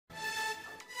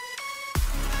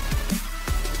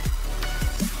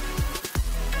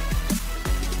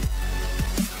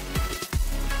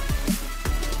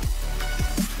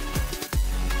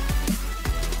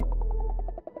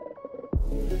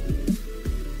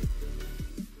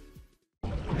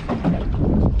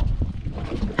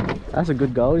That's a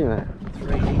good goal, you know.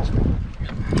 3 each.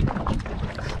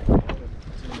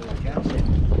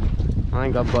 I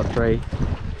think I've got 3.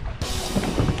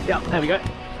 Yep, there we go.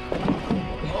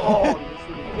 Oh!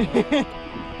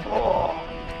 Oh!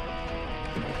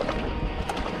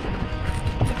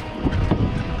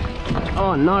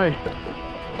 Oh no!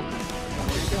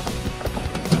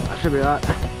 That should be right.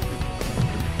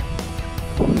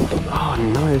 Oh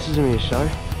no, this is gonna be a show.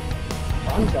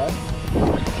 Fun show.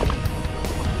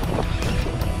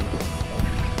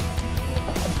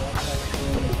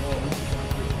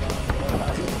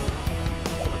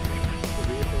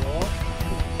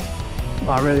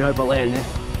 I really hope I land this.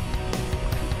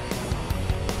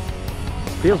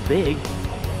 Feels big.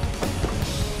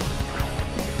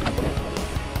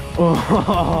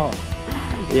 Oh,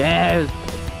 yes.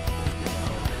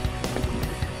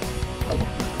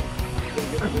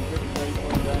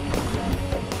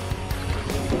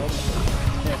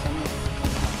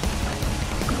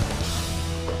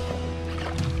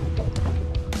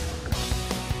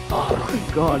 Oh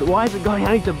my God, why is it going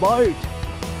underneath the boat?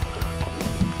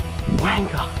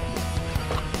 Wanker.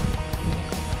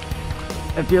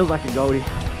 It feels like a goldie.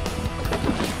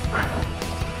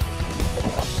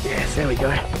 Yes, there we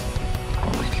go.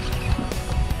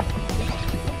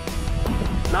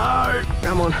 No,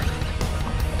 come on.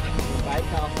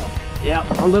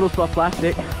 Yep, a little soft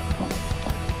plastic.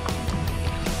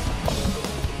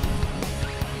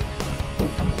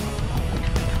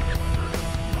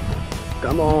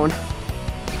 Come on.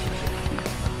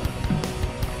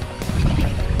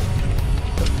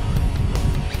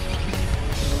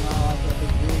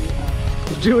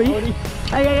 Dewey.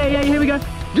 Hey, here we go.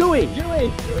 Dewey.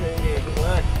 Dewey. Good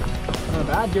work. Not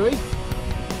bad, Dewey.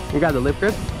 You got the lip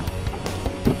grip.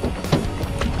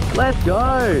 Let's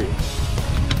go.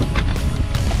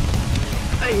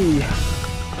 Hey.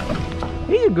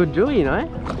 He's a good Dewey, you know.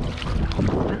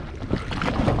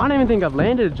 I don't even think I've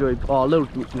landed a Dewey. Oh, little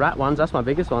rat ones. That's my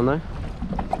biggest one, though.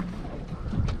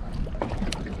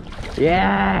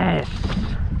 Yes.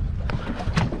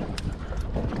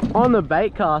 On the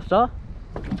bait caster.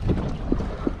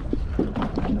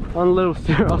 On a little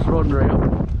Cerros rod and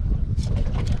reel.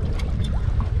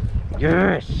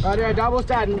 Yes! Radio doubles,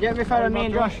 Dad, and get me a photo of me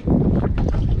and Josh.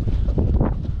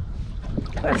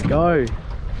 Let's go.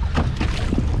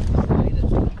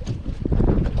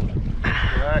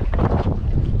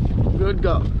 Good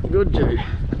go. Good Jew.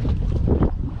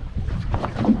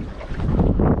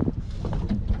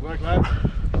 Good work, lad.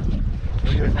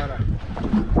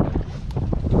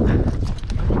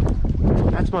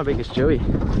 That's my biggest Jewy.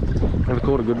 Never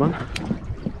caught a good one.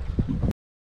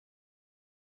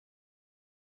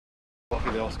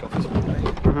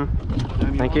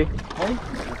 Thank you.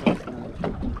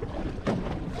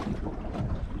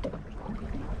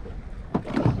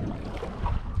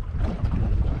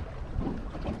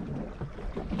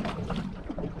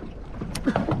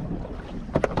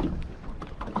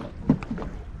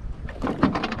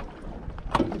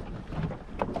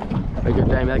 Very good,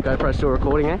 Jamie. That GoPro's still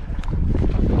recording, eh?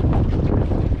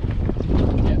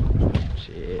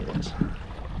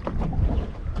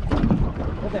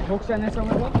 Hooks down there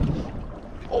somewhere?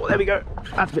 Oh, there we go.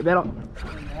 That's a bit better.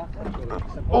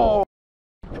 Oh,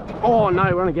 oh no,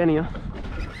 we're on again here.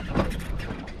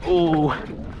 Oh,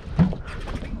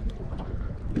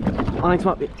 I think this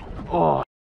might be. Oh,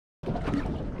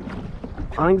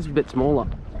 I think it's a bit smaller.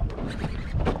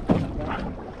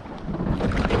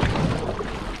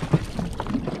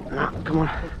 Nah, come on.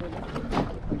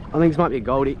 I think this might be a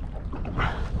goldie.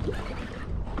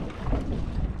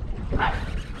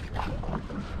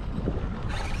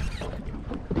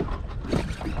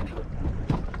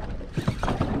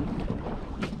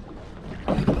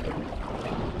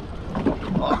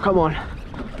 Come on,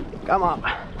 come up.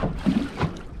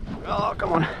 Oh,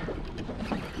 come on.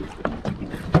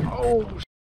 Oh,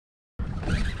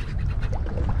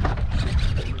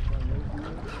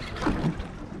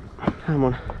 come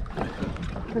on.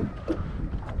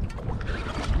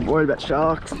 I'm worried about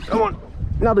sharks. Come on,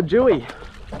 another Jewy.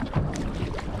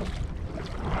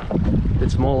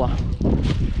 Bit smaller.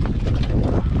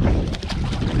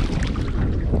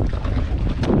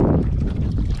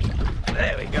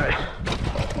 There we go.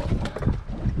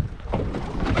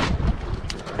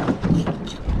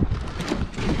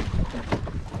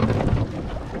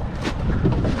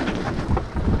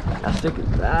 Stick at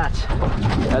that.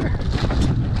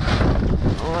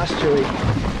 Oh, that's Jewy.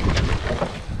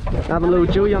 Another little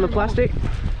Jewy on the plastic.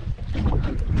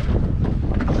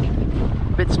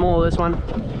 Bit smaller this one.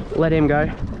 Let him go.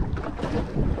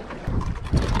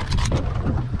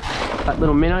 That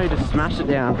little minnow just smashed it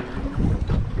down.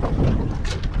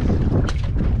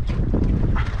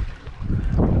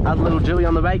 Add a little Jewy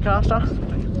on the baitcaster.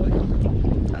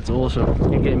 That's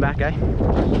awesome. You're getting back, eh?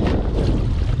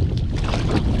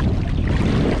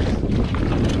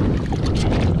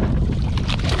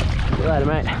 See you later,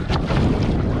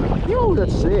 mate. Yo,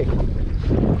 that's sick.